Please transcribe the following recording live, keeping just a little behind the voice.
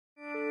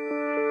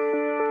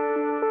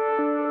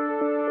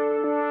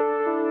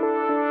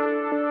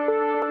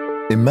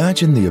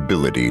Imagine the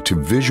ability to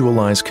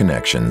visualize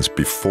connections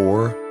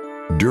before,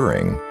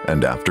 during,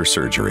 and after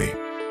surgery.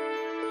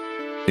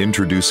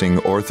 Introducing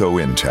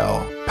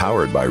OrthoIntel,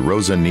 powered by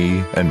ROSA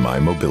Knee and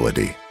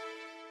mymobility.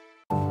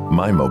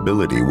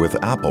 mymobility with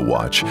Apple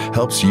Watch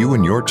helps you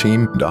and your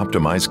team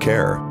optimize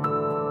care.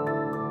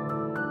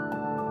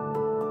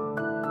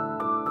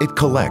 It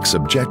collects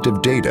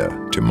objective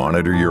data to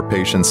monitor your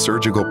patient's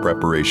surgical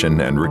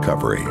preparation and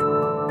recovery.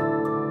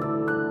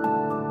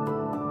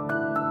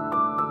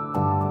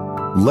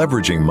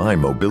 Leveraging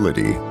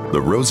mymobility,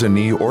 the ROSA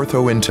Knee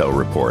OrthoIntel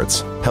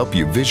reports help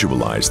you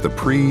visualize the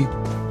pre,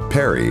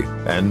 peri,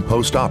 and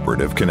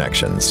post-operative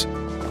connections.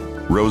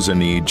 ROSA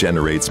Knee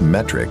generates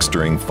metrics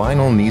during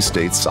final knee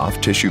state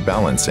soft tissue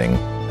balancing,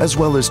 as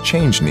well as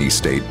change knee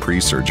state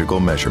pre-surgical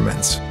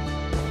measurements.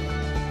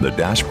 The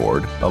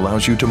dashboard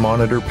allows you to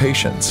monitor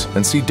patients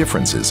and see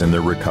differences in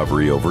their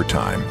recovery over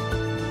time.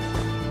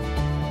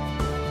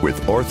 With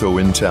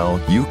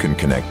OrthoIntel, you can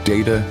connect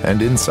data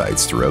and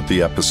insights throughout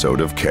the episode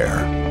of care.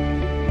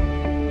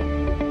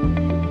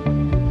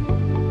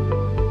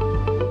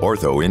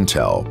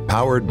 OrthoIntel,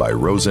 powered by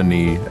ROSA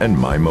Knee and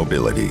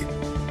mymobility.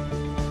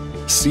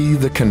 See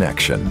the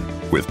connection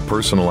with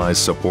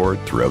personalized support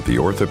throughout the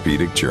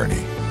orthopedic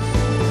journey.